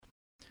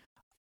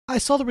I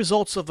saw the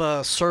results of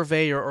a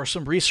survey or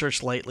some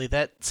research lately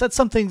that said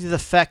something to the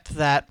effect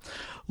that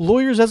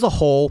lawyers as a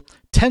whole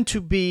tend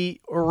to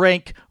be or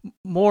rank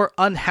more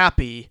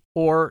unhappy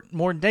or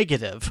more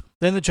negative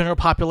than the general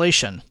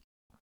population.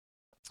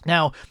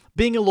 Now,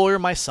 being a lawyer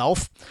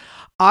myself,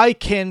 I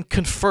can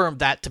confirm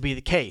that to be the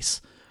case.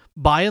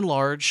 By and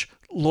large,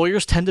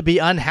 lawyers tend to be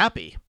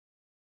unhappy.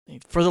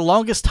 For the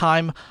longest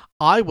time,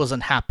 I was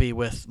unhappy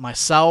with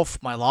myself,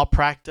 my law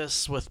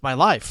practice, with my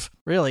life,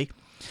 really.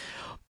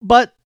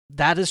 But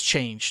that has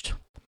changed.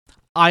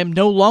 I am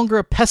no longer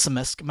a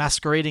pessimist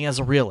masquerading as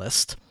a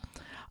realist.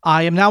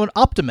 I am now an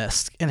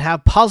optimist and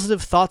have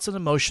positive thoughts and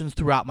emotions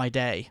throughout my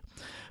day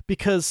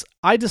because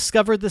I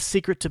discovered the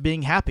secret to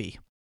being happy.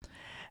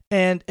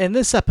 And in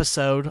this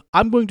episode,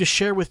 I'm going to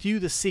share with you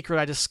the secret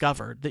I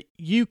discovered that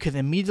you can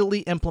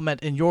immediately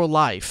implement in your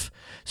life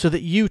so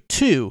that you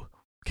too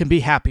can be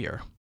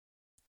happier.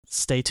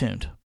 Stay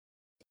tuned.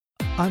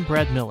 I'm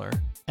Brad Miller,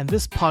 and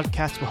this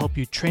podcast will help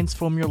you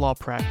transform your law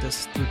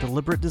practice through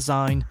deliberate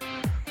design,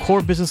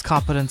 core business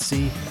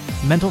competency,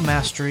 mental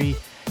mastery,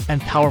 and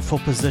powerful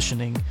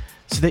positioning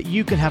so that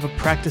you can have a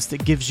practice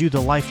that gives you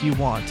the life you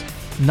want,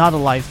 not a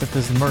life at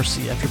the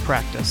mercy of your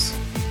practice.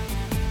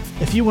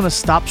 If you want to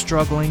stop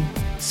struggling,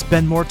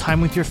 spend more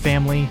time with your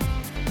family,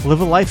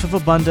 live a life of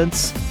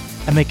abundance,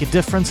 and make a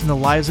difference in the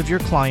lives of your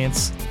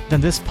clients, then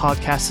this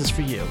podcast is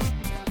for you.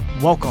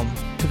 Welcome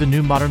to the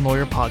New Modern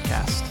Lawyer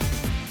Podcast.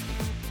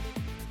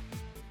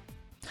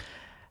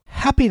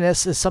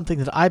 Happiness is something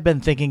that I've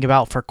been thinking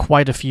about for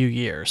quite a few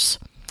years.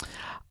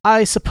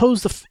 I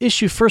suppose the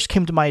issue first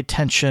came to my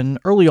attention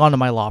early on in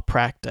my law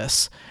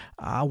practice,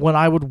 when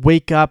I would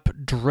wake up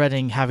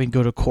dreading having to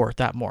go to court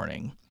that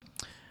morning.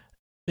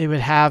 They would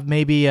have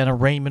maybe an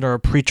arraignment or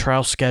a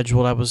pretrial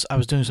scheduled. I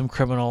was doing some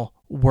criminal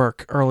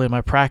work early in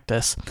my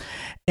practice,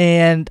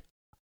 and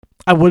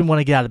I wouldn't want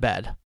to get out of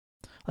bed.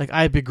 Like,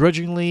 I'd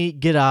begrudgingly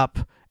get up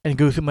and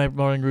go through my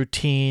morning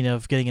routine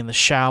of getting in the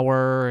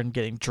shower and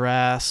getting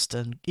dressed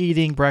and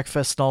eating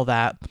breakfast and all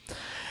that.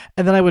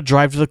 And then I would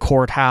drive to the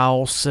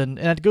courthouse and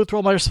I'd go through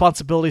all my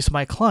responsibilities to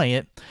my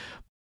client,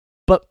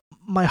 but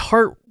my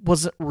heart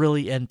wasn't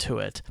really into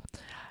it.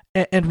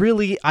 And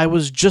really, I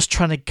was just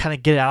trying to kind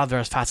of get out of there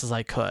as fast as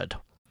I could.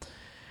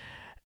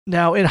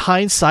 Now, in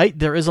hindsight,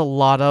 there is a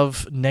lot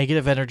of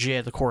negative energy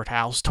at the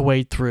courthouse to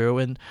wade through,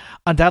 and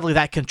undoubtedly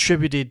that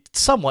contributed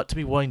somewhat to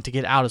me wanting to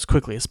get out as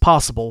quickly as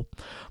possible.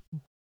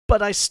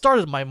 But I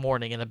started my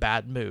morning in a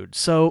bad mood,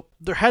 so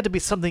there had to be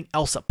something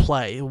else at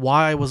play,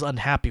 why I was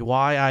unhappy,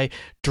 why I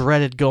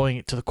dreaded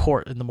going to the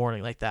court in the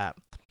morning like that.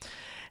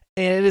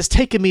 And it has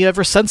taken me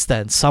ever since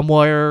then,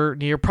 somewhere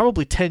near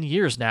probably 10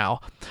 years now,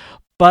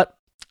 but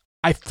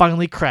I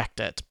finally cracked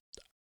it.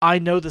 I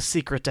know the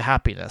secret to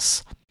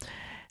happiness.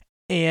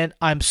 And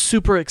I'm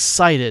super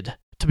excited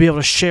to be able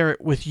to share it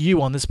with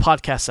you on this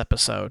podcast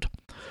episode.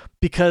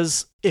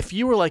 Because if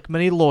you were like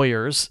many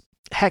lawyers,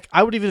 heck,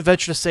 I would even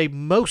venture to say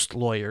most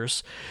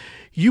lawyers,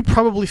 you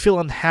probably feel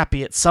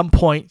unhappy at some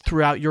point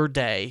throughout your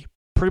day,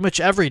 pretty much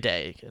every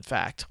day, in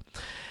fact.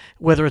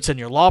 Whether it's in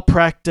your law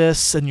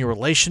practice, in your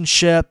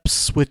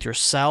relationships, with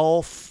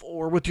yourself,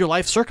 or with your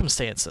life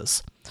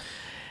circumstances.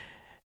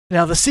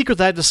 Now, the secret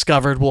that I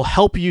discovered will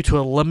help you to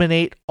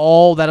eliminate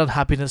all that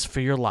unhappiness for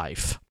your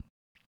life.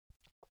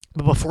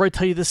 But before I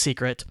tell you the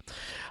secret,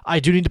 I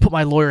do need to put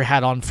my lawyer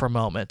hat on for a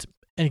moment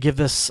and give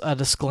this a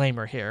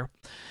disclaimer here.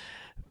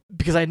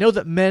 Because I know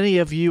that many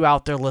of you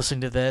out there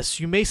listening to this,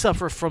 you may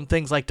suffer from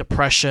things like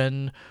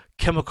depression,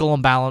 chemical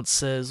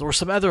imbalances, or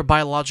some other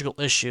biological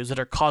issues that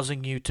are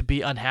causing you to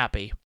be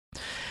unhappy.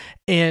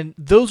 And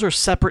those are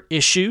separate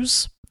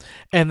issues.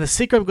 And the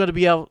secret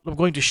I'm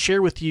going to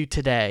share with you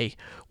today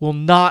will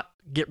not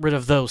get rid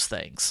of those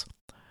things.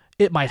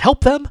 It might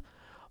help them,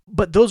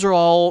 but those are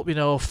all,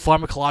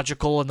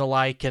 pharmacological and the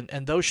like,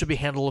 and those should be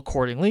handled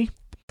accordingly.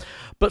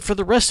 But for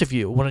the rest of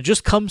you, when it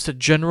just comes to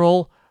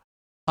general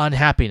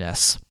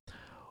unhappiness,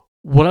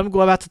 what I'm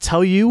about to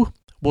tell you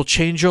will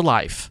change your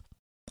life.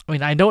 I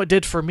mean, I know it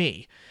did for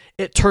me.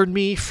 It turned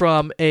me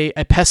from a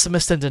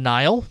pessimist in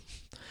denial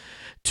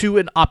to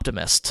an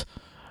optimist.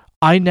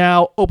 I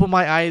now open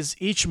my eyes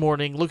each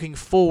morning looking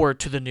forward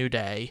to the new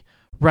day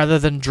rather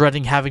than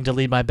dreading having to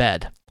leave my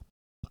bed.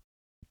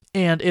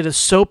 And it is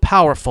so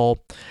powerful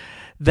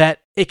that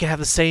it can have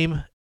the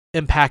same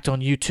impact on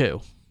you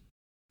too.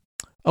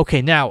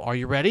 Okay, now, are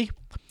you ready?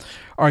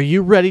 Are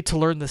you ready to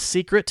learn the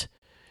secret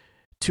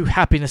to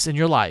happiness in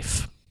your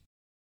life?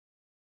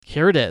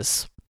 Here it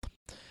is.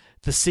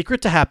 The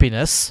secret to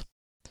happiness,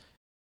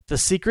 the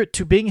secret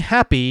to being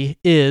happy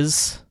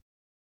is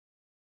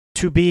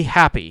to be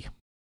happy.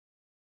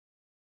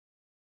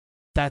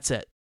 That's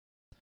it.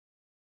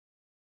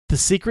 The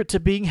secret to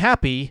being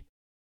happy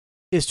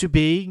is to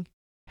being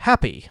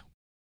happy.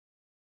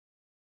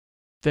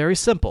 Very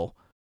simple.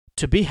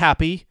 To be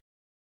happy,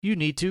 you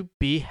need to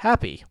be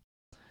happy.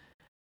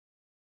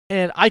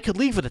 And I could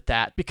leave it at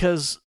that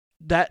because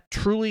that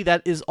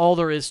is all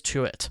there is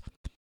to it.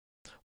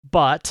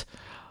 But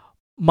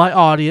my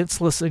audience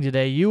listening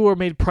today, you are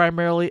made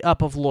primarily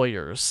up of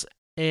lawyers.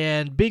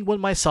 And being one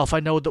myself, I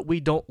know that we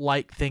don't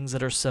like things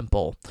that are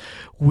simple.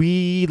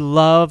 We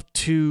love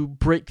to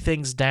break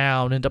things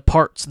down into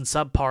parts and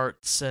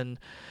subparts and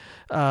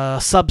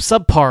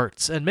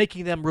subparts and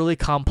making them really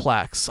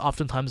complex,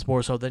 oftentimes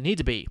more so than they need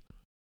to be.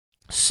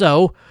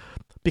 So,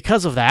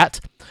 because of that,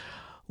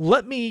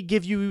 let me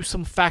give you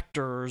some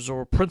factors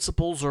or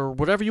principles or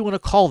whatever you want to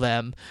call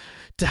them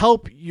to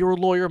help your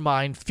lawyer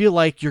mind feel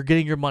like you're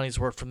getting your money's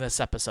worth from this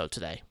episode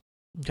today.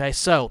 Okay,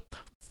 so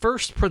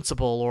first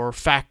principle or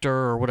factor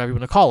or whatever you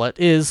want to call it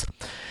is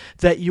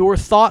that your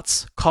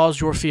thoughts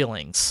cause your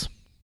feelings.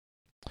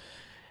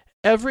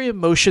 Every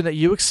emotion that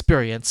you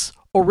experience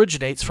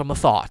originates from a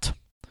thought.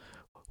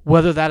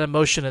 Whether that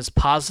emotion is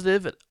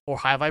positive or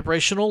high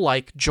vibrational,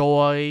 like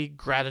joy,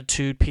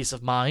 gratitude, peace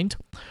of mind,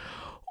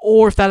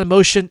 or if that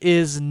emotion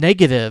is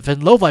negative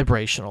and low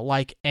vibrational,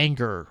 like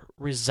anger,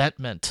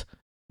 resentment,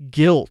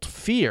 guilt,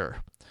 fear.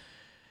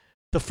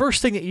 The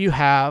first thing that you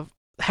have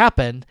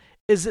happen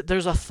is that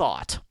there's a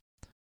thought.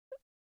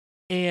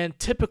 And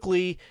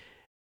typically,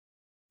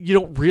 you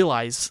don't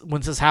realize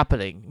when this is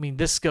happening. I mean,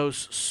 this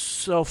goes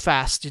so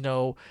fast,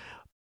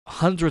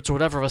 hundreds or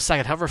whatever of a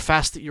second, however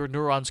fast that your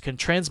neurons can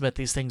transmit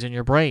these things in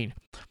your brain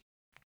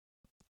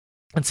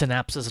and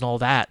synapses and all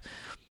that.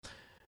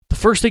 The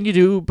first thing you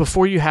do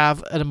before you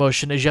have an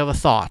emotion is you have a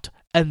thought,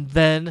 and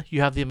then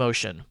you have the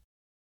emotion.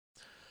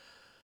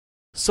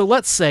 So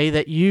let's say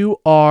that you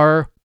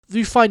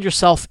find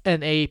yourself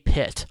in a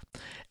pit,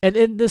 and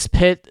in this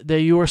pit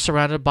that you are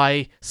surrounded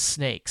by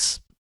snakes,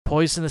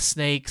 poisonous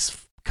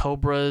snakes,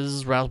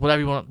 cobras, whatever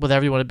you want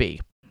to be.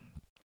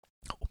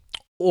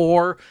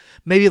 Or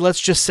maybe let's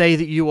just say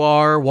that you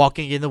are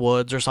walking in the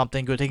woods or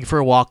something, taking for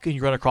a walk, and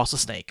you run across a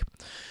snake.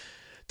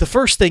 The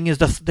first thing is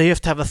they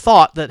have to have a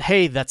thought that,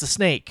 hey, that's a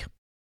snake.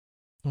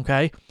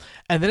 Okay?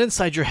 And then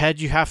inside your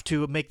head, you have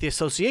to make the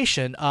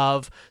association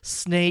of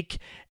snake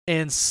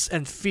and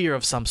fear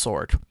of some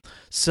sort.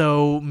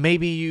 So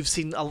maybe you've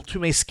seen too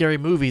many scary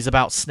movies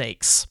about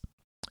snakes,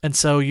 and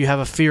so you have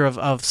a fear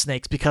of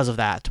snakes because of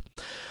that.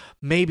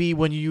 Maybe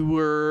when you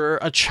were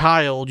a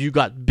child, you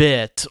got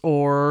bit,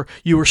 or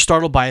you were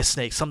startled by a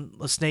snake.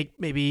 A snake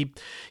maybe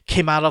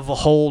came out of a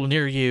hole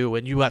near you,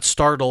 and you got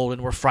startled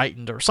and were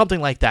frightened, or something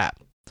like that.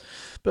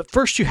 But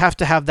first, you have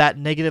to have that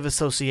negative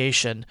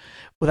association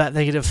with that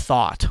negative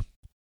thought.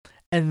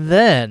 And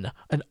then,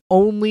 and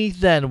only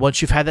then,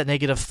 once you've had that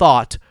negative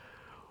thought,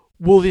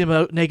 will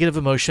the negative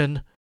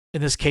emotion,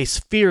 in this case,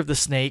 fear of the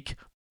snake,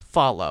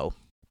 follow.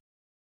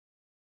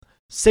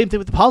 Same thing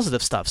with the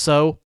positive stuff.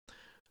 So,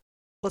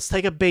 let's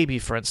take a baby,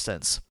 for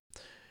instance.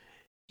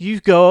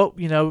 You go,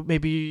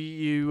 maybe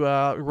you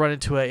run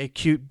into a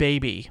cute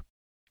baby,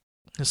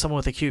 someone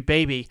with a cute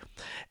baby,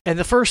 and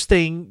the first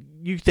thing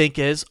you think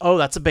is, oh,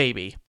 that's a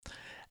baby.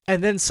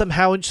 And then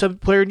somehow,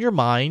 somewhere in your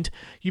mind,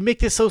 you make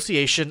the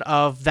association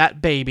of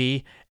that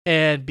baby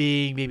and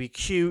being maybe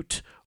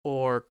cute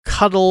or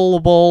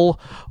cuddleable,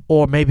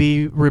 or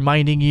maybe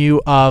reminding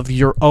you of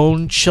your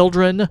own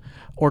children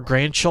or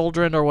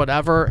grandchildren or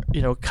whatever,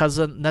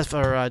 cousin,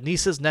 or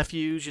nieces,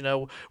 nephews,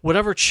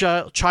 whatever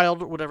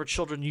child, whatever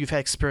children you've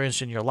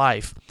experienced in your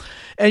life.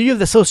 And you have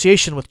the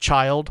association with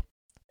child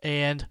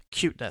and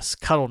cuteness,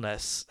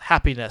 cuddleness,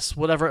 happiness,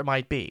 whatever it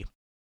might be.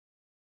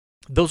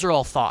 Those are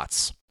all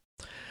thoughts.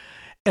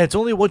 And it's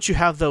only once you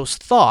have those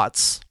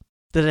thoughts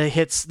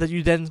that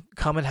you then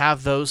come and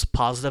have those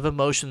positive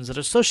emotions that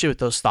are associated with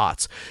those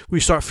thoughts. We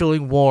start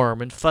feeling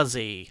warm and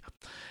fuzzy,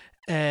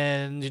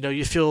 and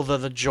you feel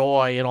the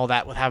joy and all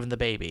that with having the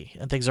baby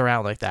and things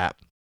around like that.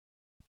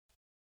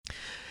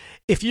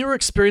 If you're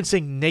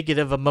experiencing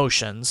negative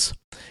emotions,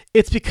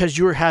 it's because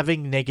you're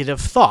having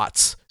negative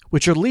thoughts,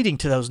 which are leading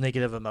to those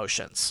negative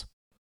emotions.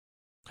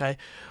 Okay?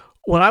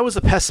 When I was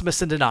a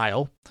pessimist in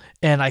denial,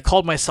 and I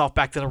called myself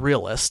back then a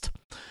realist,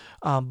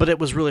 but it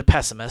was really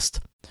pessimist,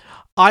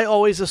 I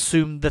always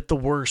assumed that the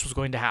worst was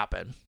going to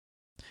happen.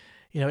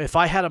 If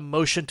I had a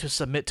motion to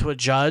submit to a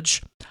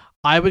judge,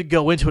 I would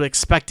go into it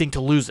expecting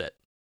to lose it.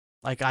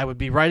 Like, I would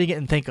be writing it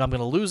and think I'm going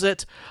to lose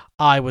it.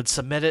 I would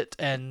submit it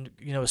and,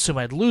 assume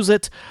I'd lose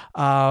it.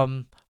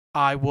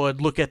 I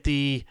would look at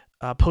the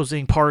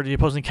opposing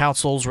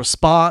counsel's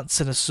response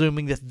and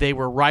assuming that they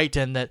were right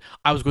and that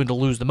I was going to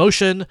lose the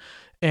motion.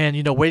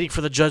 And, waiting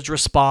for the judge to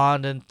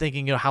respond and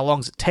thinking, how long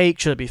does it take?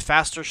 Should it be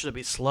faster? Should it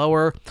be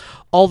slower?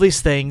 All these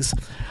things.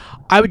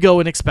 I would go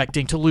in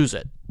expecting to lose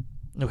it.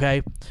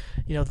 Okay?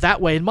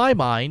 That way, in my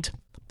mind,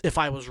 if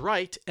I was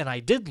right and I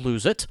did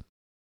lose it,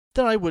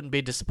 then I wouldn't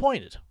be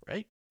disappointed,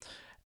 right?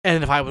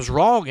 And if I was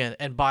wrong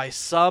and by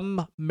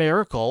some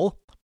miracle,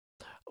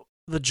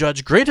 the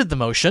judge granted the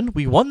motion,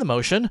 we won the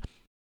motion,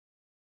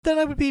 then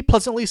I would be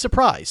pleasantly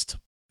surprised,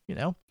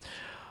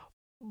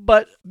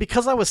 But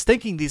because I was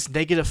thinking these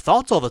negative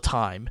thoughts all the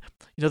time,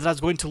 that I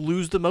was going to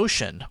lose the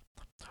motion,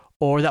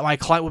 or that my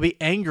client would be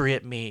angry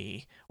at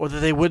me, or that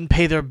they wouldn't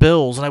pay their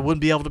bills and I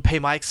wouldn't be able to pay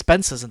my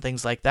expenses and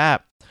things like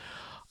that,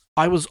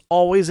 I was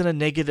always in a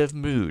negative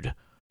mood,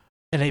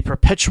 in a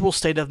perpetual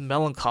state of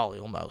melancholy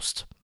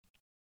almost.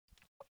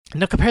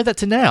 Now compare that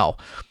to now.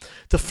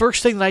 The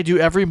first thing that I do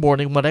every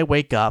morning when I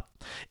wake up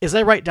is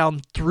I write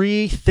down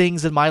 3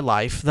 things in my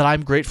life that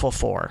I'm grateful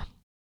for.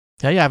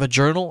 Okay, I have a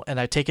journal and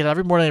I take it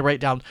every morning and I write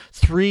down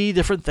 3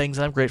 different things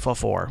that I'm grateful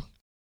for.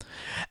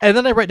 And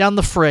then I write down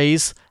the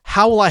phrase,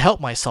 how will I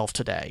help myself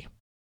today?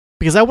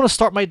 Because I want to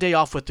start my day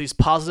off with these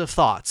positive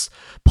thoughts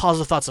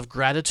of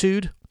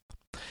gratitude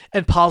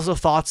and positive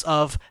thoughts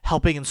of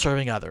helping and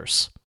serving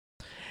others.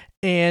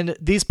 And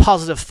these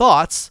positive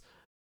thoughts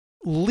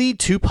lead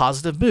to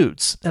positive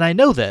moods. And I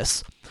know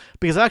this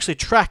because I actually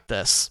track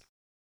this.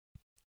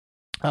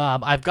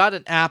 I've got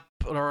an app,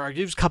 or I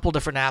use a couple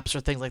different apps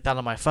or things like that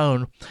on my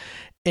phone,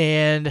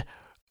 and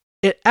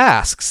it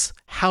asks,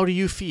 how do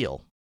you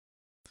feel?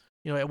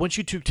 It wants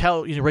you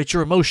to rate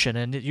your emotion,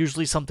 and it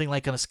usually something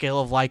like on a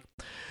scale of 1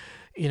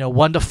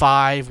 to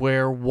 5,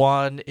 where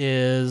 1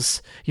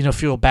 is,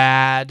 feel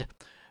bad.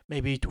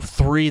 Maybe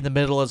 3 in the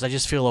middle is I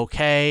just feel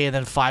okay, and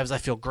then 5 is I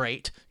feel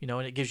great.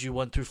 And it gives you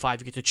 1 through 5.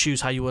 You get to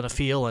choose how you want to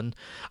feel, and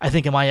I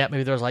think in my app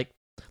maybe there's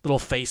little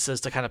faces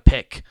to kind of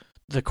pick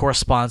that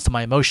corresponds to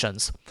my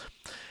emotions.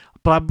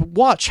 But I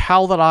watch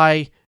how that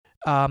I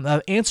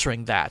am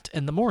answering that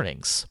in the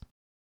mornings,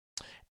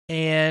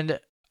 and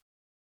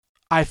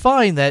I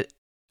find that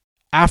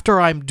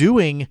after I'm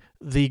doing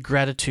the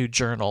gratitude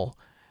journal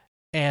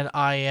and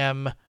I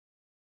am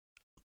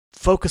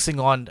focusing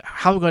on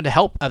how I'm going to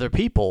help other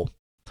people,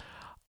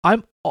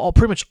 I'm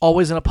pretty much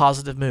always in a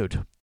positive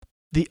mood.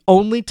 The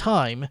only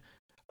time,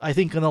 I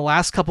think in the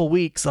last couple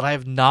weeks, that I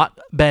have not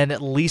been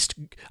at least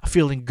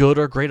feeling good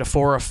or great, a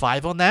 4 or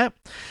 5 on that,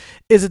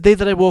 is the day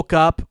that I woke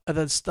up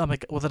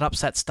with an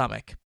upset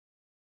stomach.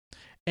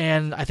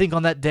 And I think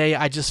on that day,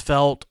 I just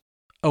felt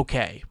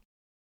okay.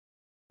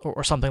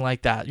 Or something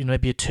like that,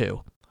 maybe a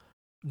 2.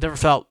 Never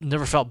felt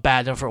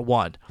bad, never felt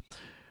 1.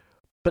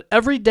 But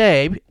every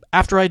day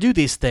after I do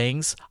these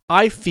things,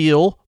 I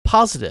feel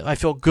positive. I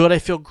feel good. I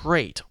feel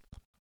great.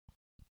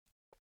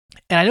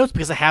 And I know it's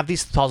because I have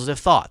these positive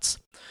thoughts.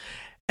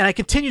 And I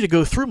continue to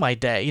go through my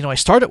day. I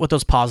start it with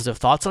those positive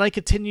thoughts, and I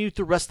continue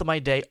the rest of my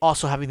day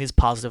also having these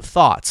positive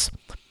thoughts.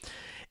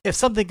 If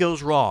something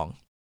goes wrong,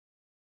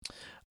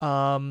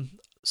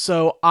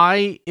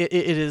 it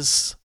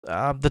is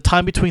the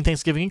time between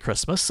Thanksgiving and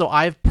Christmas, so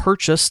I've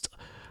purchased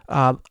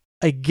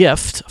a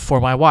gift for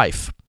my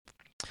wife.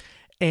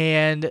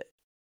 And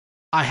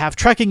I have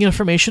tracking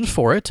information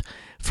for it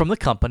from the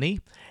company,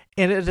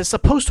 and it is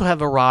supposed to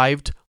have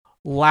arrived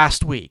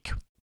last week.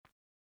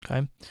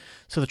 Okay,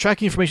 so the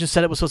tracking information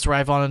said it was supposed to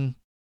arrive on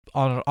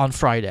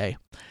Friday,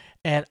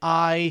 and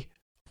I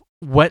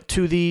went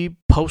to the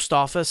post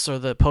office or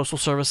the postal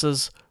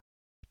services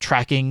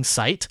tracking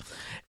site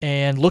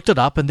and looked it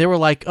up, and they were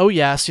like, oh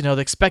yes, the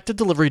expected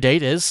delivery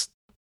date is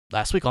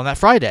last week on that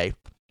Friday.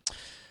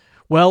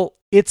 Well,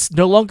 it's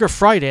no longer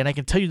Friday, and I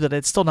can tell you that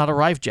it's still not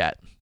arrived yet.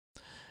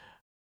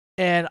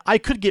 And I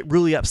could get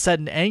really upset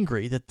and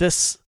angry that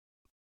this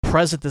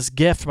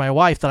gift for my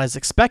wife that I was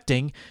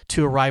expecting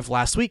to arrive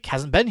last week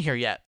hasn't been here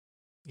yet.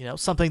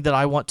 Something that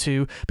I want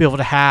to be able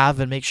to have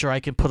and make sure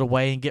I can put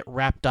away and get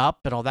wrapped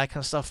up and all that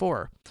kind of stuff for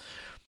her.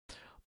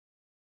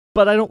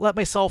 But I don't let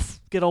myself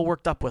get all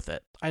worked up with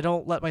it. I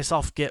don't let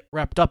myself get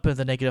wrapped up in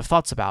the negative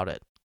thoughts about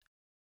it.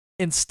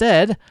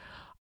 Instead,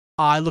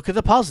 I look at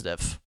the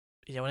positive.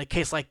 In a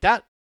case like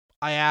that,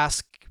 I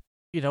ask,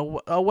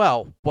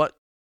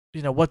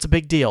 what's a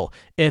big deal?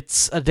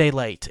 It's a day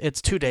late.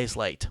 It's 2 days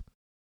late.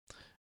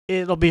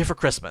 It'll be here for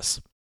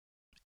Christmas.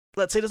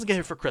 Let's say it doesn't get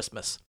here for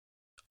Christmas.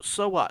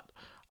 So what?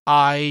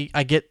 I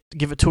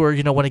give it to her,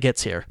 when it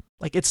gets here.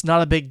 It's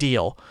not a big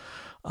deal.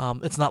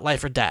 It's not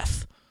life or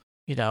death,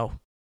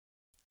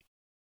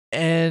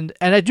 And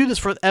I do this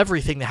for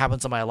everything that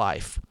happens in my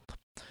life.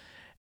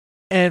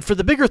 And for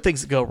the bigger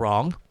things that go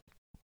wrong,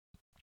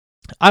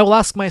 I will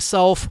ask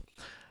myself,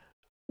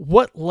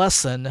 what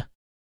lesson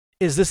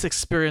is this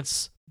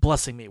experience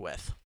blessing me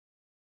with?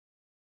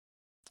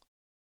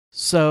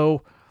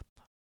 So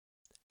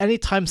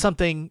anytime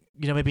something,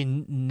 maybe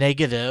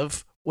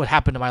negative would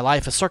happen in my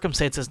life, a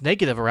circumstance is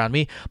negative around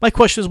me, my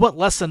question is, what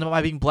lesson am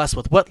I being blessed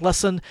with? What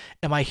lesson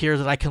am I here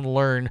that I can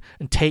learn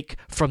and take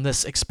from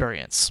this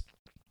experience?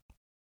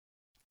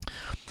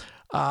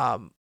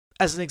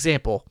 As an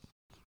example,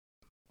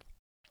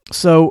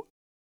 so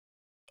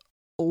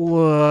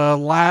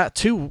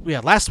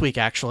last week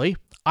actually,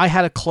 I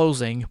had a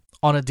closing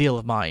on a deal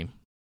of mine,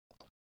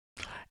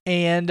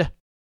 and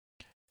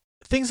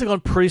things have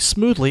gone pretty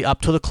smoothly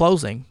up to the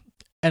closing.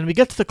 And we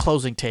get to the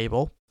closing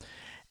table,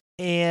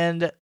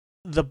 and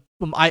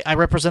I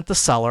represent the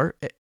seller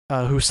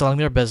who's selling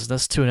their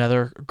business to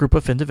another group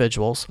of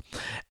individuals,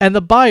 and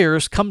the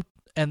buyers come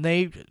and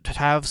they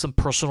have some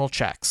personal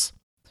checks.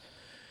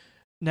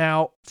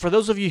 Now, for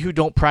those of you who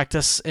don't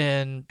practice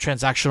in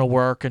transactional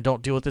work and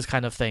don't deal with this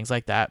kind of things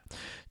like that,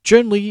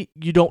 generally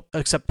you don't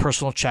accept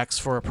personal checks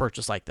for a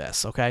purchase like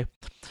this, okay?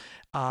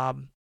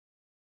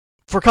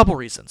 For a couple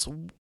reasons.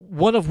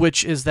 One of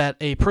which is that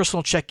a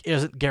personal check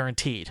isn't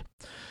guaranteed.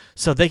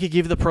 So they could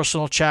give you the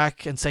personal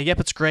check and say, yep,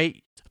 it's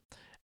great.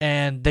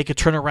 And they could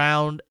turn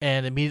around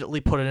and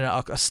immediately put in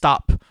a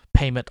stop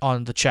payment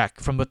on the check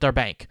from with their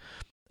bank,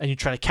 and you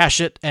try to cash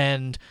it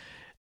and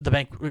the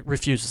bank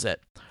refuses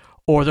it.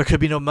 Or there could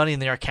be no money in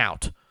their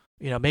account.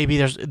 Maybe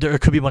there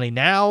could be money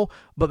now,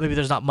 but maybe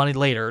there's not money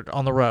later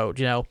on the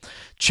road.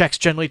 Checks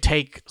generally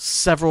take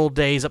several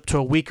days, up to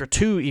a week or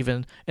two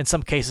even in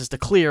some cases, to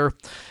clear.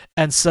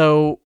 And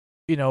so,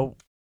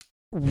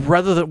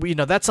 rather than,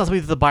 that's not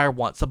something that the buyer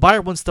wants. The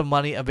buyer wants the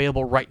money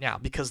available right now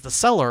because the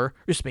seller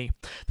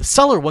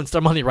wants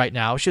their money right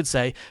now, I should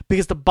say,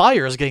 because the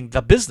buyer is getting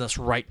the business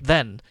right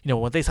then.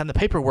 When they sign the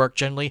paperwork,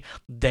 generally,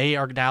 they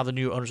are now the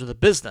new owners of the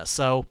business.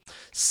 So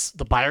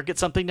the buyer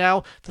gets something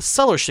now, the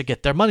seller should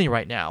get their money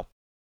right now.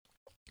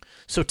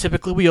 So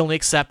typically we only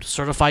accept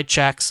certified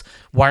checks,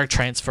 wire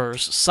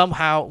transfers,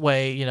 somehow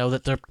way,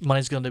 that their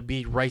money's going to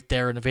be right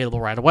there and available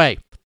right away.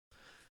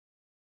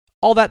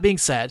 All that being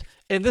said,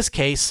 in this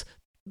case,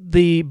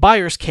 the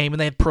buyers came and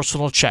they had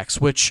personal checks,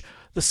 which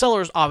the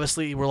sellers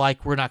obviously were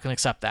like, we're not going to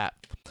accept that.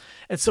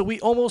 And so we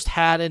almost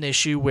had an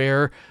issue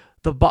where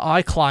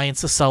my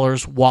clients, the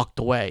sellers, walked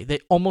away. They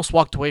almost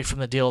walked away from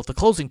the deal at the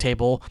closing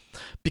table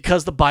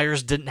because the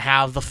buyers didn't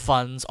have the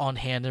funds on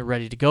hand and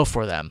ready to go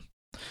for them.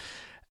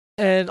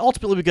 And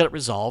ultimately we got it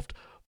resolved.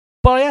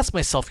 But I asked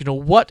myself,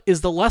 what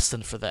is the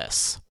lesson for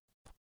this?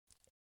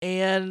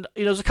 And,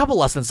 there's a couple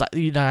lessons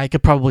I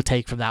could probably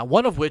take from that.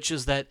 One of which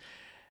is that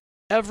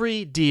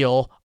every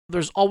deal,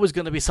 there's always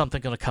going to be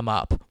something going to come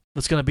up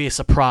that's going to be a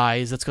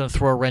surprise, that's going to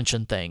throw a wrench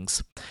in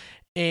things.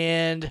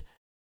 And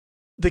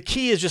the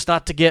key is just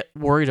not to get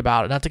worried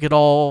about it, not to get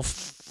all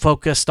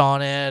focused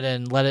on it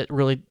and let it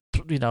really,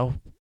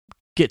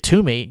 get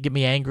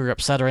me angry or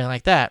upset or anything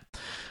like that.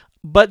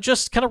 But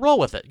just kind of roll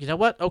with it. You know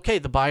what? Okay,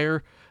 the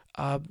buyer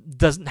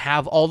doesn't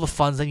have all the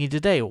funds they need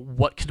today.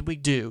 What can we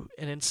do?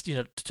 And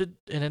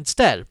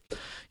instead,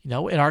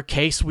 in our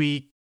case,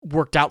 we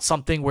worked out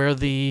something where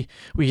we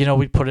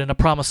put in a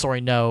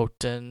promissory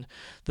note, and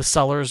the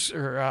seller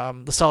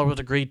would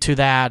agree to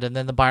that, and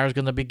then the buyer's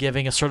going to be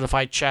giving a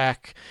certified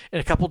check in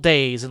a couple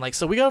days, and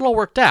so we got it all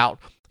worked out.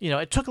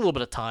 It took a little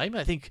bit of time,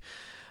 I think.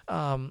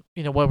 While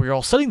we were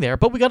all sitting there,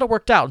 but we got it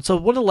worked out. And so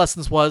one of the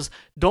lessons was,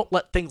 don't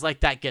let things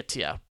like that get to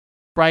you.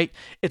 Right?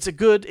 It's a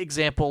good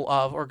example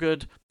of, or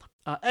good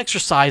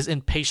exercise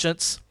in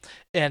patience,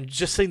 and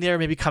just sitting there,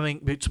 maybe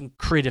coming with some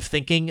creative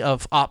thinking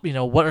of,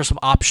 what are some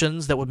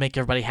options that would make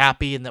everybody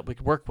happy and that we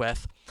could work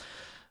with.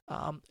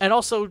 And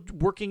also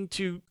working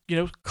to,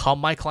 calm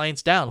my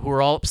clients down who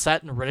are all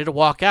upset and ready to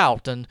walk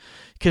out, and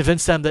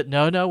convince them that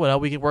no,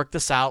 we can work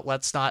this out.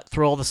 Let's not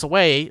throw all this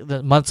away,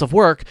 the months of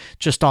work,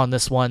 just on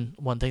this one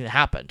thing that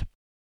happened.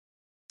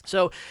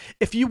 So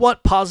if you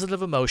want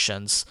positive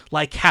emotions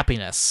like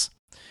happiness,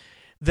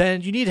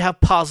 then you need to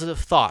have positive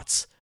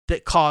thoughts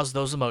that cause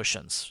those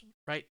emotions,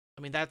 right?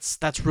 I mean,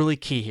 that's really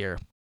key here.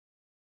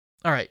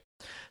 All right.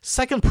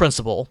 Second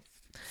principle,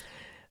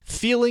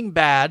 feeling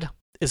bad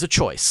is a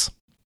choice,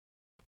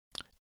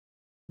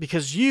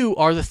 because you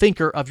are the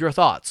thinker of your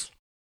thoughts,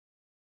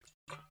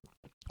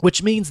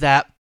 which means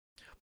that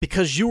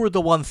because you were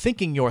the one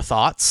thinking your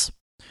thoughts,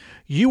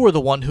 you are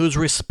the one who's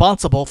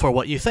responsible for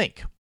what you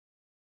think,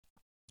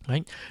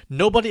 right?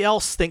 Nobody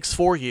else thinks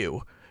for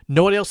you.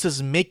 Nobody else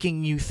is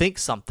making you think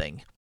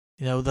something.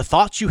 The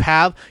thoughts you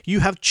have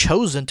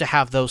chosen to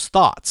have those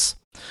thoughts.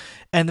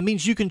 And that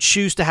means you can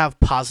choose to have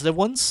positive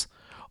ones,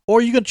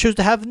 or you can choose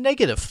to have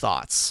negative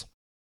thoughts.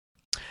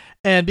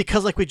 And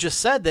because, like we just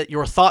said, that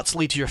your thoughts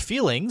lead to your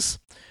feelings,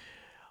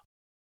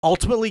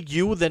 ultimately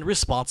you are then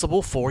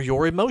responsible for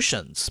your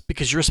emotions,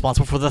 because you're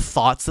responsible for the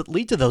thoughts that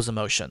lead to those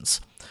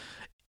emotions.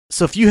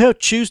 So if you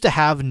choose to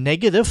have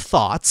negative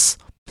thoughts,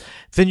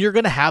 then you're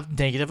going to have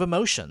negative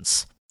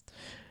emotions.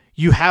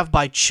 You have,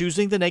 by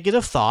choosing the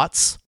negative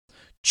thoughts,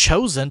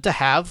 chosen to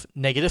have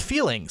negative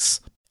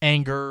feelings,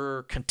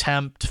 anger,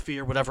 contempt,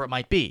 fear, whatever it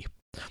might be.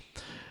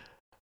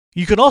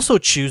 You can also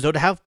choose, though, to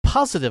have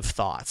positive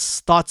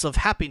thoughts of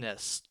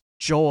happiness,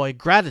 joy,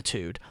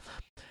 gratitude,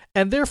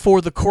 and therefore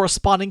the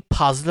corresponding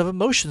positive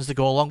emotions that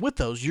go along with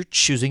those you're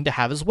choosing to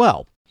have as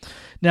well.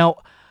 Now,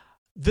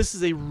 this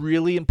is a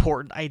really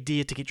important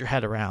idea to get your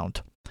head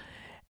around,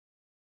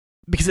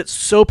 because it's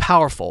so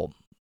powerful.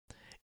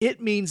 It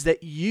means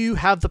that you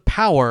have the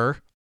power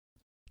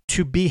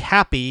to be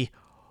happy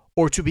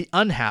or to be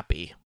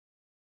unhappy.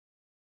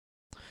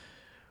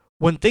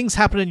 When things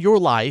happen in your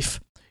life,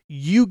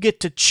 you get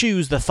to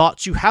choose the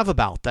thoughts you have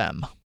about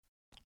them,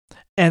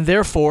 and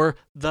therefore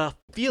the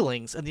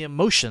feelings and the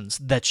emotions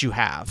that you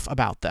have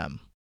about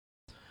them.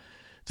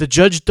 The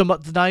judge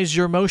denies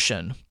your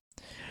emotion.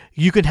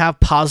 You can have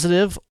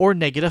positive or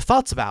negative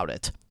thoughts about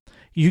it.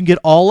 You can get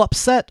all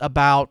upset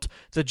about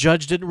the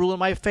judge didn't rule in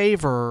my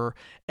favor,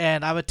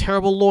 and I'm a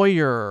terrible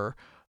lawyer,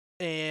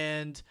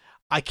 and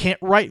I can't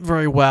write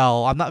very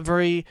well. I'm not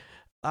very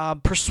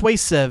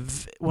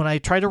persuasive when I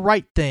try to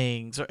write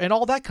things, and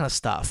all that kind of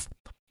stuff.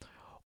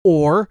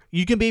 Or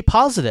you can be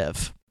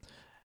positive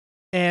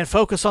and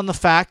focus on the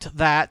fact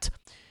that,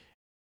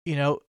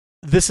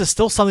 this is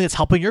still something that's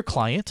helping your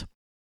client.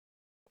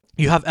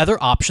 You have other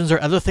options or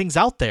other things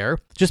out there,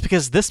 just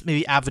because this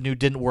maybe avenue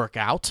didn't work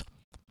out.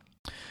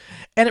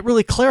 And it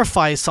really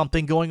clarifies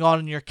something going on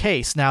in your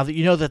case now that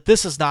you know that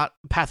this is not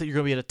a path that you're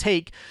going to be able to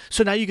take.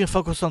 So now you can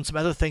focus on some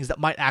other things that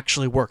might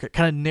actually work. It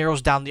kind of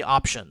narrows down the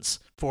options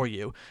for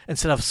you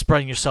instead of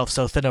spreading yourself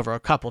so thin over a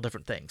couple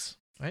different things,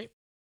 right?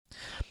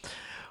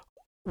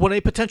 When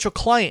a potential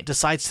client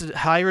decides to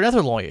hire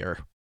another lawyer,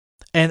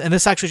 and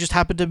this actually just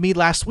happened to me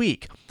last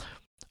week.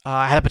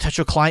 I had a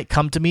potential client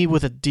come to me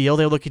with a deal.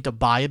 They were looking to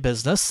buy a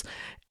business.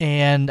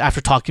 And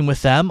after talking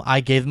with them, I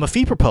gave them a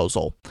fee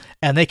proposal.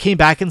 And they came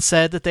back and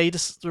said that they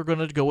were going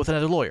to go with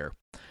another lawyer.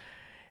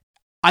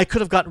 I could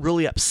have gotten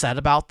really upset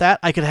about that.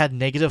 I could have had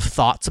negative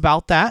thoughts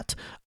about that.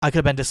 I could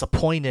have been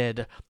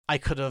disappointed. I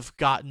could have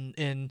gotten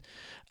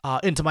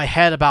into my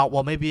head about,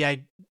 well, maybe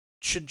I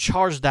shouldn't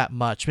charge that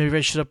much. Maybe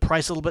I should have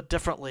priced a little bit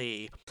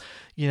differently.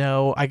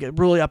 I get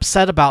really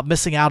upset about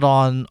missing out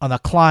on a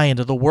client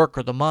or the work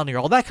or the money or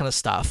all that kind of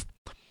stuff.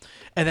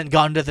 And then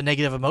got into the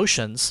negative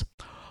emotions.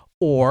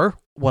 Or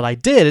what I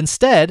did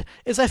instead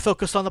is I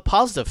focused on the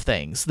positive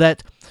things,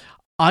 that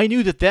I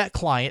knew that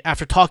client,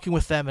 after talking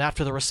with them and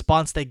after the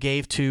response they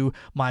gave to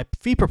my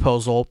fee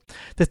proposal,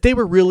 that they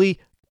were really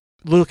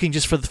looking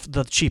just for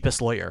the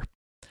cheapest lawyer.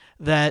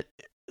 That,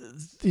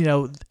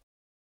 the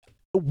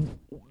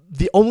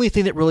only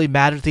thing that really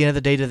mattered at the end of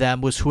the day to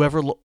them was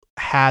whoever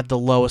had the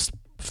lowest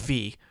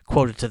fee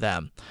quoted to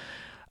them.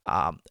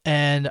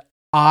 And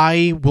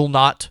I will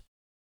not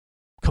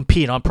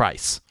compete on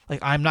price.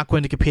 I'm not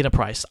going to compete on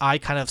price. I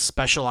kind of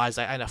specialize,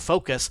 I kind of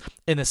focus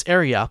in this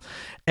area,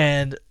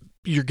 and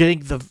you're getting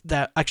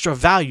that extra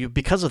value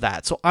because of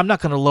that. So I'm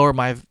not going to lower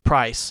my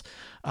price,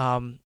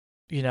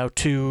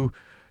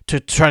 to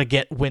try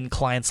to win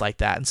clients like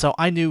that. And so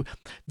I knew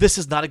this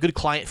is not a good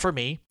client for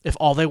me if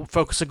all they're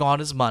focusing on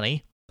is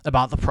money,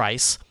 about the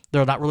price.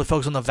 They're not really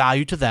focused on the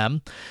value to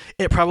them.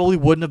 It probably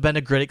wouldn't have been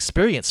a great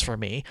experience for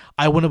me.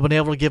 I wouldn't have been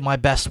able to give my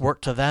best work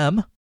to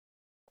them.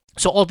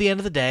 So at the end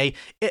of the day,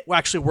 it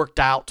actually worked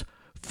out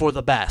for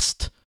the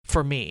best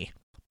for me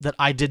that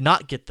I did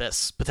not get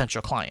this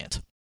potential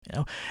client.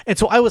 And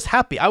so I was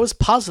happy. I was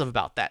positive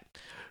about that.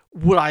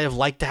 Would I have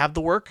liked to have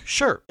the work?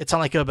 Sure. It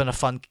sounded like it would have been a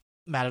fun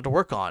matter to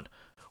work on.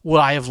 Would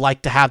I have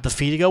liked to have the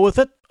fee to go with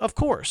it? Of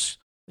course.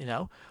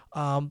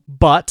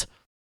 But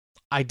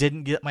I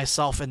didn't get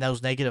myself in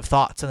those negative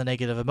thoughts and the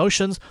negative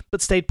emotions,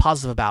 but stayed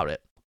positive about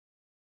it.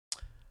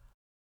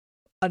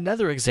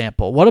 Another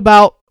example, what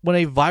about when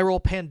a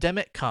viral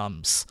pandemic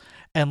comes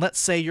and let's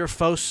say you're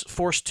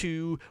forced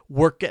to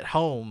work at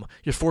home,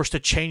 you're forced to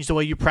change the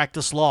way you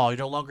practice law, you're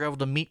no longer able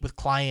to meet with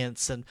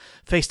clients and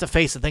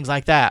face-to-face and things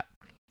like that.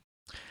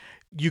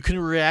 You can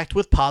react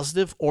with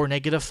positive or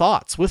negative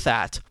thoughts with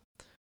that.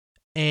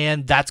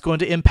 And that's going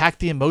to impact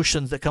the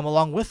emotions that come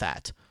along with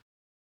that.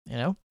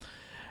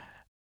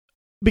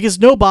 Because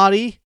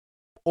nobody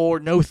or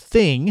no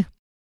thing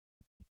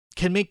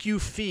can make you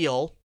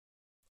feel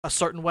a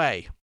certain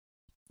way.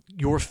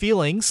 Your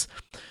feelings,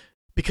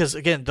 because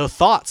again, the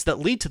thoughts that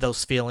lead to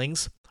those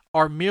feelings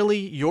are merely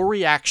your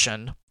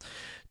reaction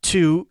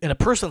to, in a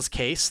person's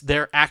case,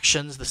 their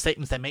actions, the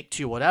statements they make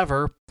to you,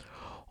 whatever,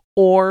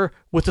 or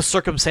with the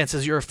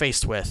circumstances you're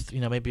faced with,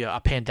 maybe a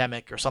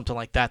pandemic or something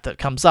like that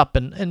comes up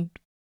and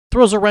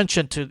throws a wrench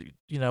into,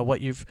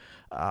 what you've,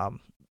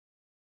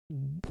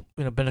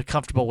 been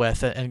comfortable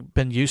with and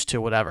been used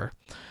to, whatever.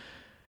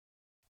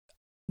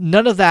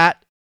 None of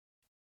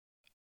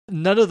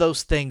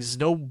those things,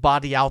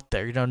 nobody out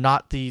there,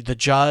 not the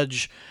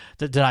judge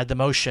that denied the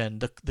motion,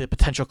 the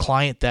potential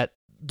client that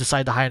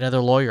decided to hire another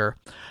lawyer.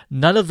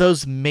 None of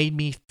those made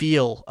me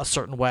feel a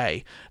certain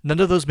way. None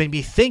of those made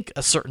me think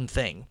a certain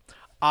thing.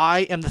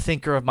 I am the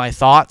thinker of my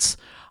thoughts.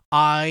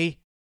 I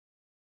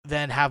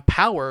then have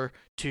power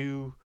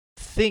to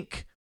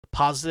think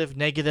positive,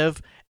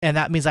 negative, and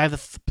that means I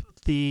have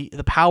the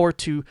power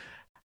to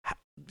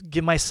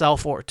give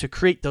myself or to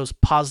create those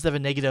positive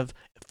and negative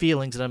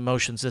feelings and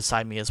emotions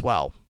inside me as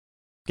well.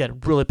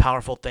 Again, really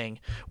powerful thing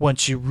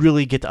once you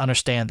really get to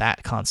understand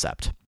that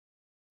concept.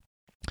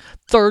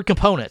 Third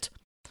component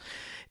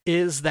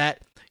is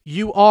that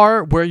you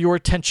are where your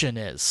attention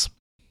is.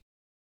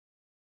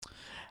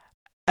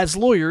 As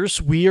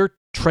lawyers, we are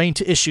trained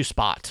to issue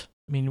spot.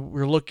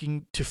 We're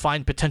looking to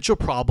find potential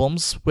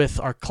problems with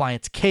our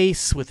client's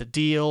case, with a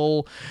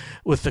deal,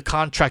 with the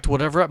contract,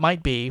 whatever it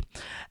might be.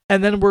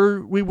 And then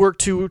we work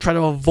to try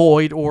to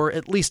avoid or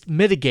at least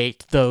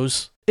mitigate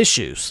those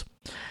issues.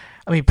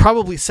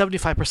 Probably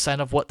 75%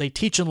 of what they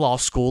teach in law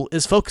school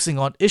is focusing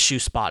on issue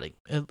spotting.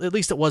 At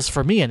least it was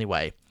for me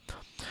anyway.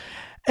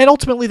 And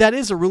ultimately, that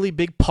is a really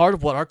big part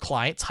of what our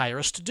clients hire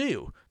us to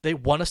do. They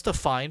want us to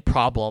find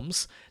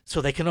problems so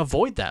they can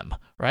avoid them,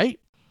 right?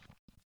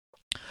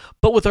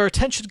 But with our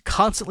attention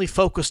constantly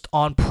focused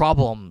on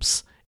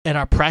problems in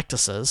our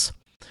practices,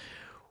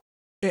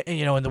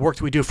 in the work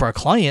that we do for our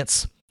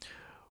clients,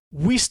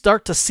 we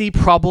start to see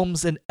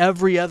problems in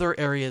every other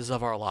areas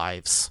of our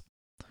lives.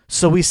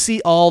 So we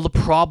see all the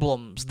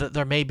problems that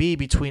there may be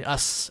between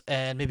us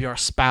and maybe our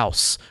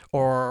spouse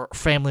or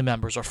family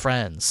members or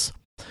friends.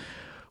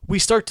 We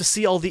start to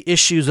see all the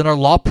issues in our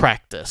law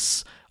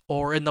practice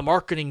or in the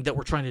marketing that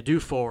we're trying to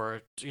do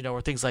for it,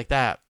 or things like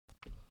that.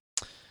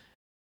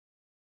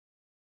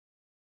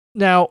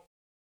 Now,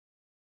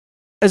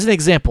 as an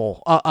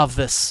example of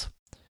this,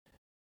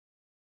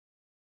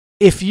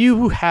 if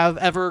you have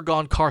ever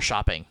gone car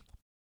shopping,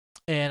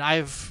 and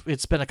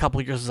it's been a couple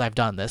of years since I've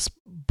done this,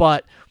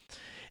 but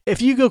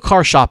if you go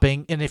car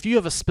shopping and if you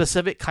have a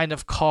specific kind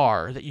of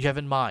car that you have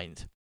in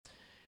mind,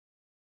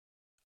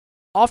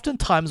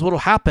 oftentimes what will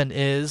happen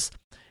is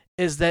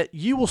that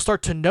you will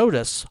start to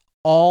notice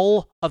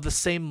all of the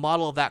same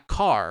model of that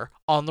car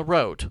on the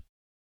road.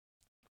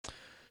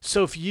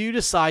 So if you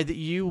decide that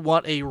you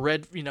want a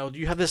red,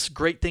 you have this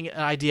great an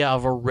idea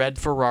of a red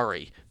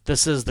Ferrari.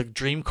 This is the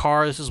dream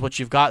car. This is what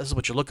you've got. This is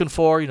what you're looking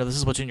for. This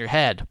is what's in your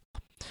head.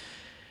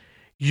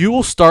 You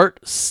will start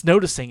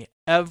noticing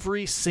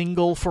every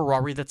single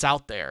Ferrari that's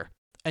out there,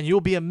 and you'll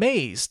be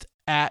amazed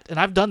at, and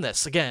I've done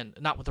this, again,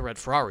 not with the red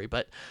Ferrari,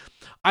 but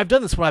I've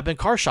done this when I've been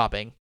car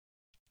shopping.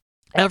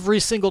 Every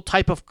single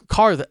type of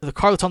car, the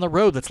car that's on the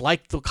road that's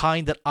like the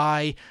kind that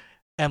I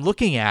am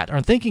looking at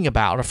or thinking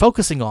about or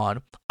focusing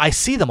on, I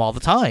see them all the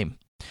time.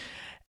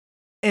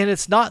 And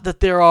it's not that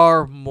there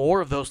are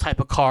more of those type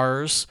of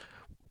cars,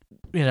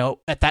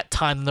 at that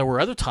time than there were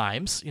other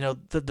times.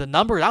 The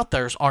number out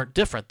there aren't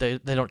different. They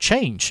don't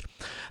change.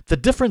 The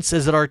difference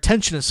is that our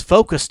attention is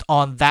focused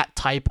on that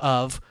type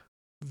of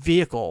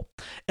vehicle.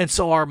 And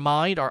so our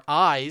mind, our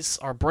eyes,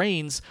 our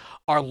brains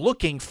are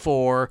looking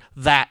for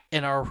that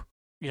in our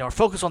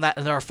focus on that,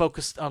 and are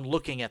focused on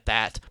looking at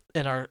that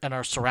in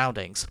our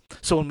surroundings.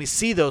 So when we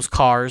see those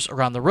cars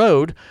around the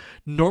road,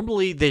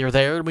 normally they are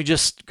there and we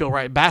just go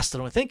right past it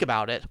and we think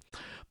about it.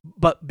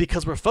 But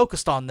because we're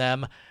focused on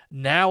them,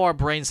 now our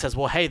brain says,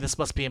 well, hey, this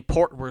must be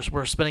important.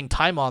 We're spending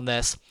time on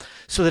this,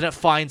 so that it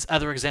finds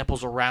other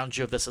examples around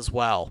you of this as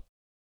well.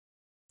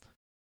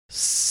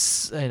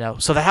 So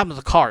that happens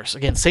with cars.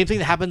 Again, same thing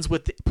that happens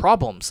with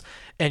problems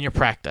in your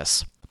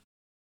practice.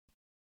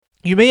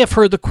 You may have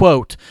heard the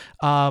quote.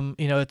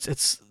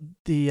 It's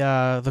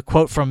the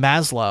quote from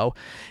Maslow.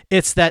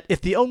 It's that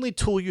if the only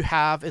tool you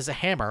have is a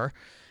hammer,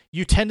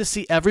 you tend to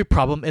see every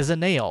problem as a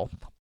nail.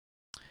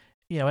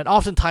 And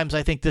oftentimes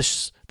I think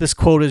this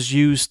quote is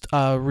used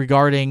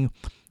regarding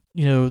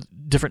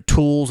different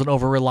tools and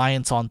over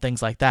reliance on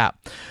things like that.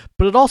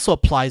 But it also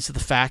applies to the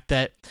fact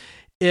that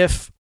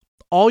if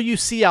all you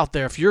see out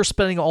there, if you're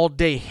spending all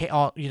day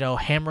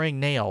hammering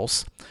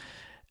nails,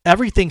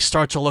 everything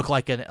starts to look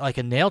like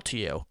a nail to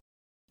you.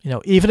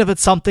 Even if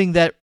it's something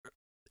that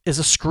is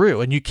a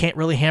screw and you can't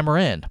really hammer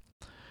in,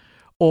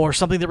 or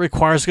something that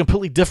requires a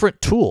completely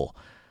different tool.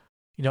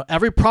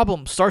 Every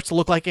problem starts to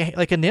look like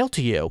a nail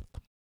to you.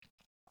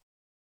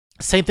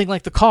 Same thing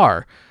like the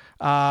car.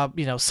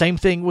 Same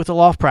thing with the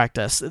law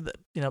practice.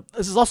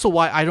 This is also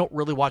why I don't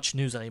really watch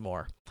news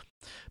anymore,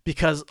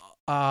 because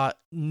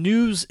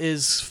news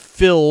is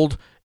filled.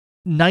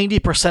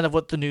 90% of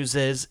what the news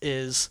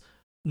is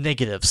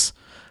negatives.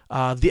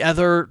 The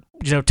other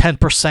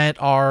 10%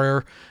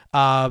 are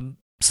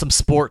some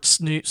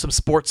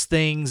sports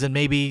things, and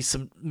maybe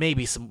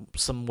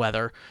some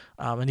weather,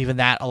 and even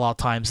that a lot of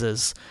times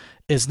is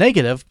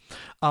negative.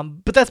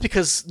 But that's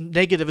because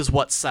negative is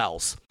what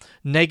sells.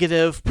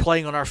 Negative,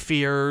 playing on our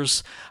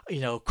fears,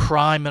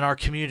 crime in our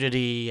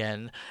community,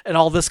 and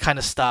all this kind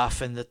of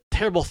stuff, and the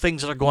terrible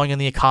things that are going in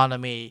the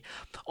economy,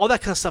 all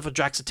that kind of stuff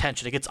attracts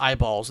attention. It gets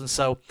eyeballs, and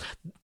so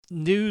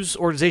news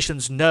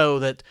organizations know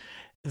that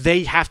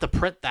they have to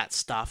print that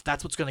stuff.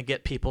 That's what's going to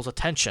get people's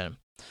attention.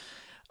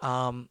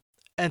 And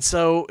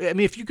so,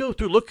 if you go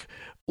through,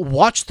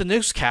 watch the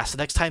newscast the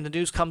next time the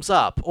news comes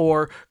up,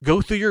 or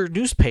go through your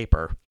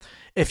newspaper.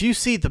 If you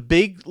see the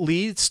big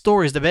lead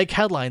stories, the big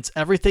headlines,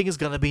 everything is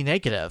going to be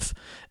negative.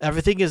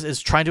 Everything is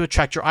trying to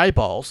attract your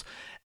eyeballs.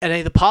 And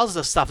any of the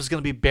positive stuff is going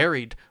to be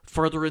buried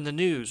further in the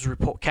news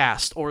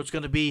cast, or it's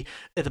going to be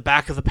at the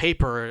back of the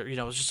paper,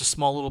 it's just a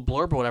small little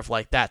blurb or whatever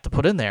like that to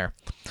put in there.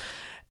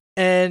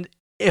 And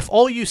if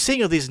all you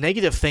see are these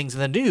negative things in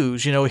the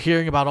news,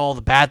 hearing about all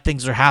the bad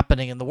things that are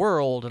happening in the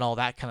world and all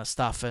that kind of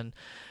stuff, and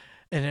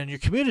in your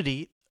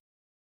community,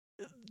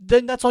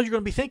 then that's all you're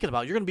going to be thinking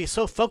about. You're going to be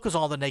so focused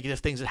on all the negative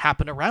things that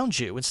happen around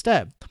you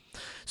instead.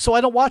 So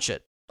I don't watch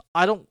it.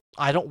 I don't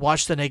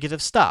watch the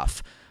negative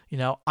stuff.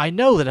 I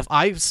know that if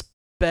I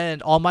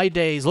spend all my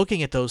days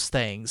looking at those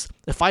things,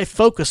 if I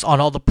focus on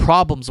all the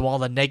problems and all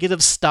the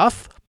negative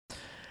stuff,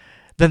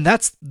 then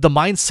that's the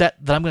mindset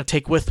that I'm going to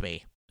take with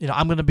me.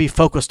 I'm going to be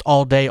focused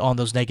all day on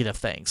those negative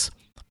things.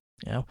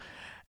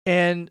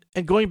 And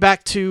going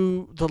back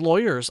to the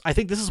lawyers, I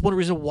think this is one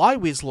reason why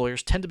we as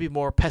lawyers tend to be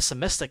more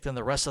pessimistic than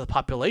the rest of the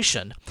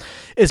population,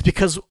 is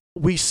because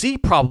we see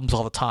problems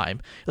all the time.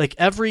 Like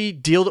every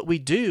deal that we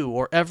do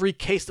or every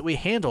case that we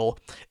handle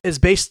is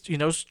based,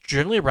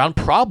 generally around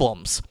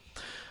problems.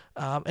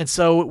 And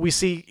so we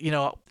see,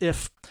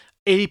 if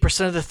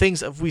 80% of the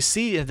things that we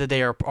see in the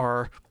day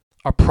are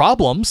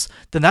problems,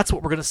 then that's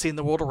what we're going to see in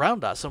the world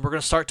around us. And we're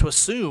going to start to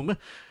assume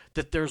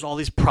that there's all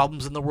these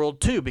problems in the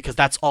world too, because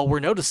that's all we're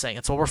noticing.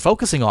 It's all we're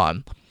focusing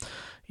on.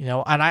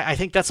 And I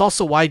think that's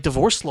also why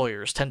divorce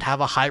lawyers tend to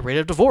have a high rate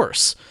of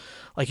divorce.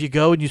 Like you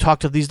go and you talk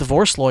to these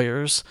divorce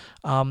lawyers,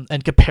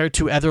 and compared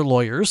to other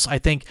lawyers, I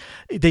think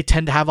they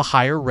tend to have a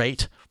higher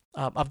rate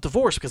of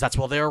divorce, because that's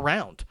what they're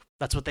around.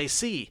 That's what they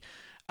see.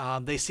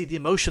 They see the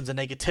emotions and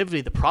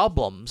negativity, the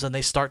problems, and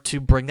they start to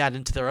bring that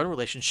into their own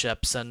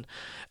relationships. And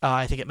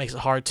I think it makes it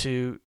hard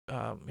to,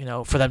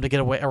 for them to get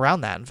away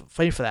around that and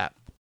fight for that.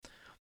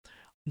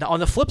 Now, on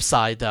the flip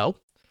side, though,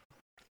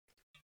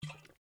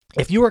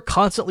 if you are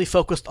constantly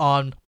focused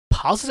on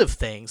positive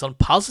things, on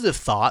positive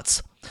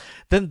thoughts,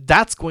 then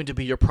that's going to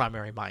be your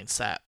primary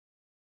mindset.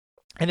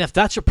 And if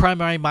that's your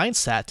primary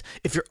mindset,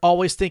 if you're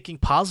always thinking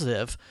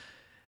positive,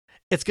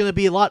 it's going to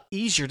be a lot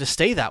easier to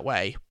stay that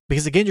way.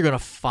 Because again, you're going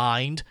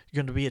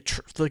to be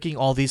looking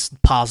all these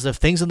positive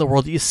things in the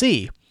world that you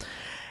see.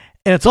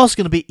 And it's also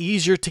going to be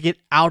easier to get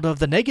out of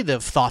the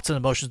negative thoughts and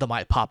emotions that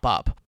might pop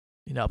up.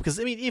 Because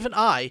even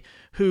I,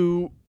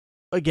 who,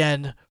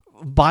 again,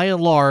 by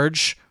and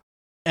large,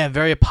 am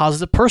very a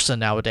positive person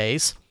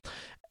nowadays,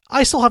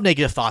 I still have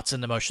negative thoughts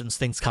and emotions.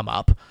 Things come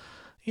up,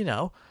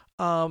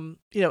 reacting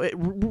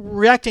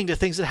to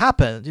things that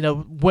happen.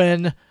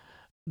 When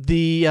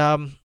the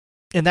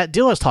in that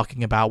deal I was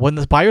talking about, when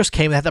the buyers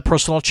came and had that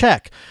personal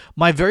check,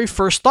 my very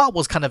first thought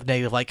was kind of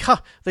negative, like,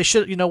 they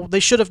should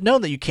have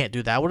known that you can't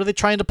do that. What are they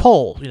trying to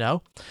pull?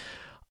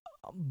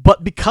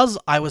 But because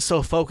I was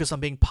so focused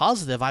on being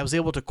positive, I was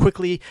able to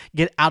quickly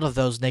get out of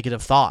those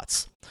negative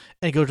thoughts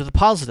and go to the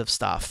positive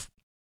stuff.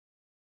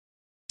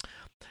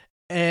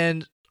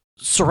 And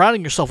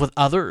surrounding yourself with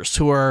others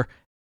who are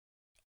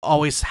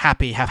always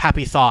happy, have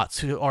happy thoughts,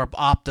 who are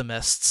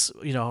optimists,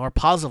 are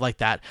positive like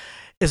that,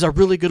 is a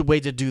really good way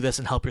to do this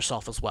and help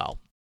yourself as well.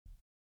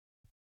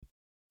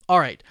 All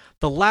right,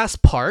 the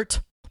last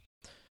part,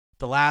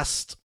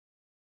 whatever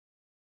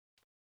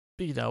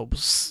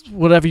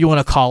you want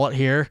to call it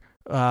here,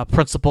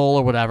 principle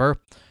or whatever.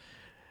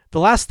 The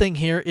last thing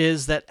here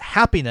is that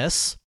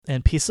happiness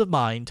and peace of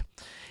mind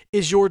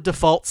is your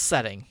default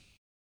setting.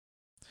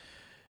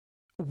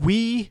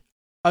 We,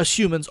 as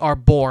humans, are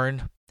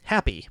born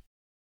happy.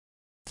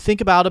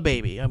 Think about a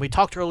baby. And we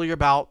talked earlier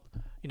about,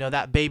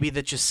 that baby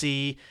that you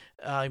see,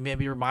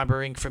 maybe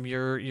remembering from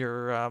your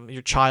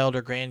child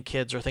or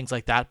grandkids or things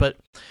like that. But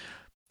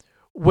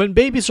when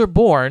babies are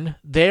born,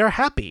 they are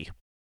happy.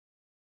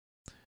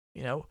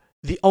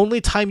 The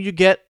only time you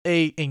get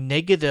a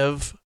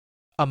negative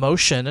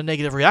emotion, a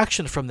negative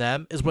reaction from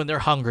them is when they're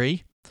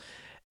hungry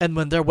and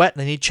when they're wet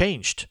and they need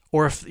changed.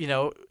 Or if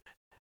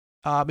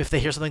they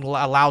hear something,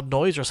 a loud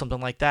noise or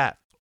something like that.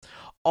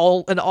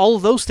 All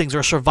of those things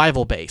are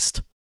survival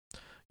based.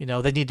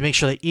 They need to make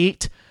sure they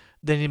eat.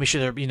 They need to make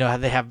sure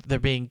they're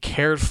being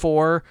cared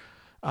for.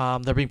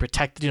 They're being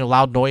protected.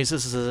 Loud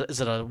noises.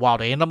 Is it a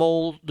wild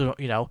animal?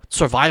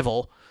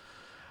 Survival.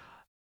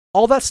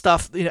 All that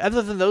stuff.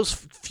 Other than those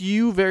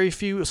very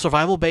few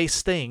survival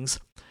based things,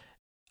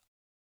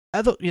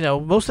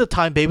 most of the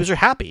time babies are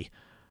happy.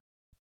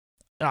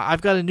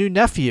 I've got a new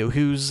nephew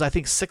who's I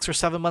think 6 or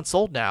 7 months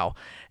old now,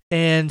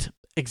 and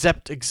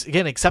except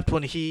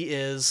when he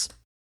is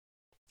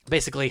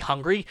basically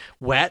hungry,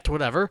 wet,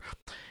 whatever,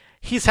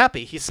 he's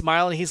happy. He's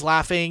smiling. He's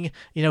laughing.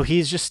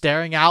 He's just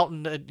staring out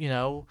and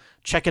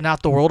checking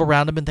out the world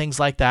around him and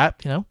things like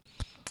that.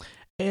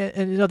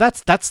 And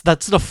that's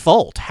the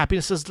default.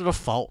 Happiness is the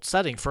default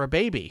setting for a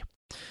baby.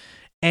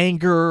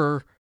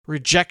 Anger,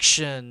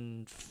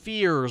 rejection,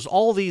 fears,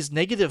 all these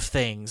negative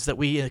things that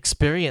we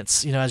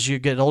experience, as you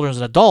get older as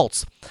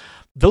adults,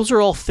 those are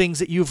all things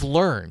that you've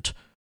learned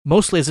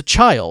mostly as a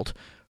child.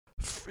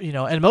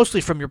 And mostly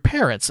from your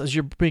parents as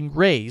you're being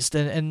raised,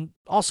 and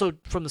also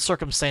from the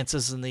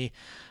circumstances and the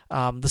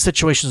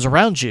situations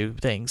around you,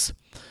 things.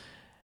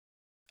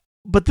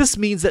 But this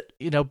means that,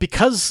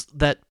 because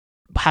that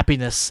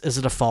happiness is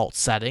a default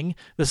setting,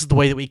 this is the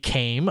way that we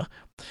came,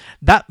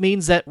 that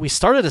means that we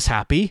started as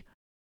happy,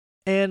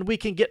 and we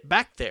can get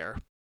back there.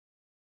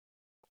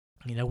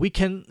 We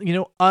can,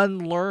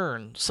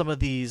 unlearn some of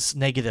these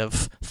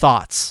negative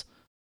thoughts,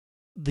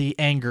 the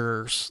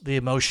angers, the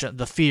emotion,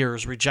 the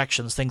fears,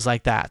 rejections, things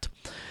like that.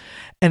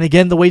 And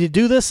again, the way to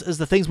do this is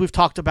the things we've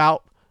talked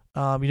about,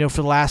 for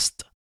the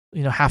last,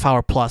 half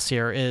hour plus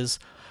here, is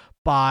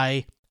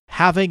by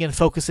having and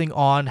focusing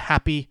on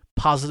happy,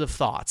 positive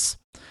thoughts.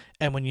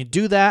 And when you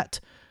do that,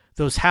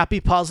 those happy,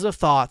 positive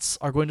thoughts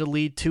are going to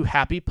lead to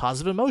happy,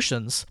 positive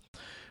emotions,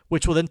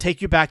 which will then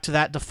take you back to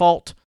that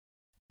default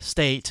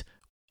state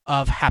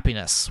of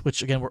happiness,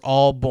 which again, we're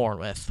all born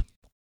with.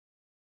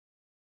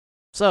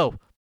 So,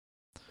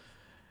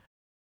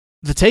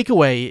 the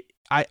takeaway,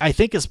 I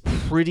think, is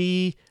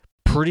pretty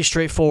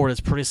straightforward.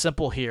 It's pretty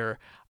simple here.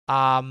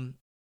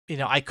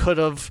 I could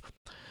have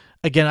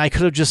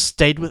just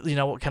stayed with,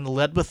 kind of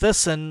led with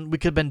this, and we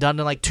could have been done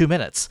in like 2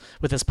 minutes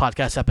with this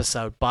podcast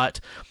episode. But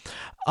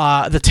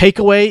the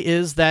takeaway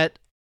is that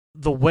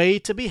the way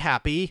to be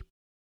happy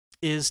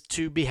is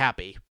to be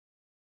happy.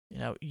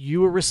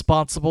 You are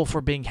responsible for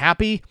being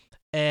happy,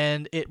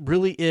 and it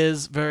really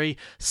is very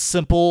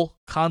simple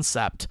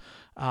concept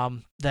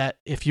that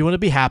if you want to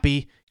be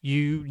happy,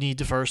 you need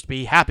to first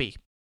be happy.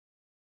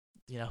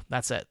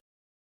 That's it.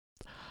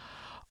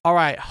 All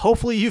right.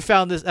 Hopefully you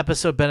found this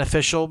episode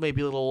beneficial,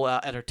 maybe a little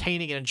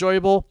entertaining and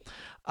enjoyable.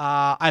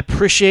 I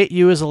appreciate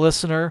you as a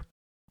listener.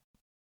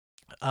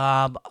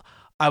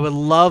 I would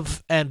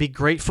love and be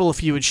grateful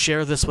if you would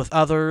share this with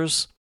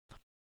others,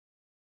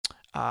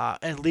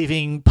 and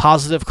leaving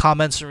positive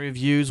comments and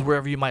reviews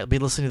wherever you might be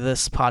listening to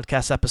this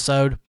podcast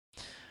episode.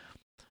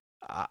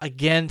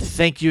 Again,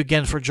 thank you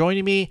again for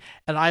joining me,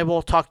 and I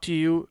will talk to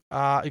you,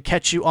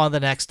 catch you on the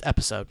next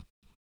episode.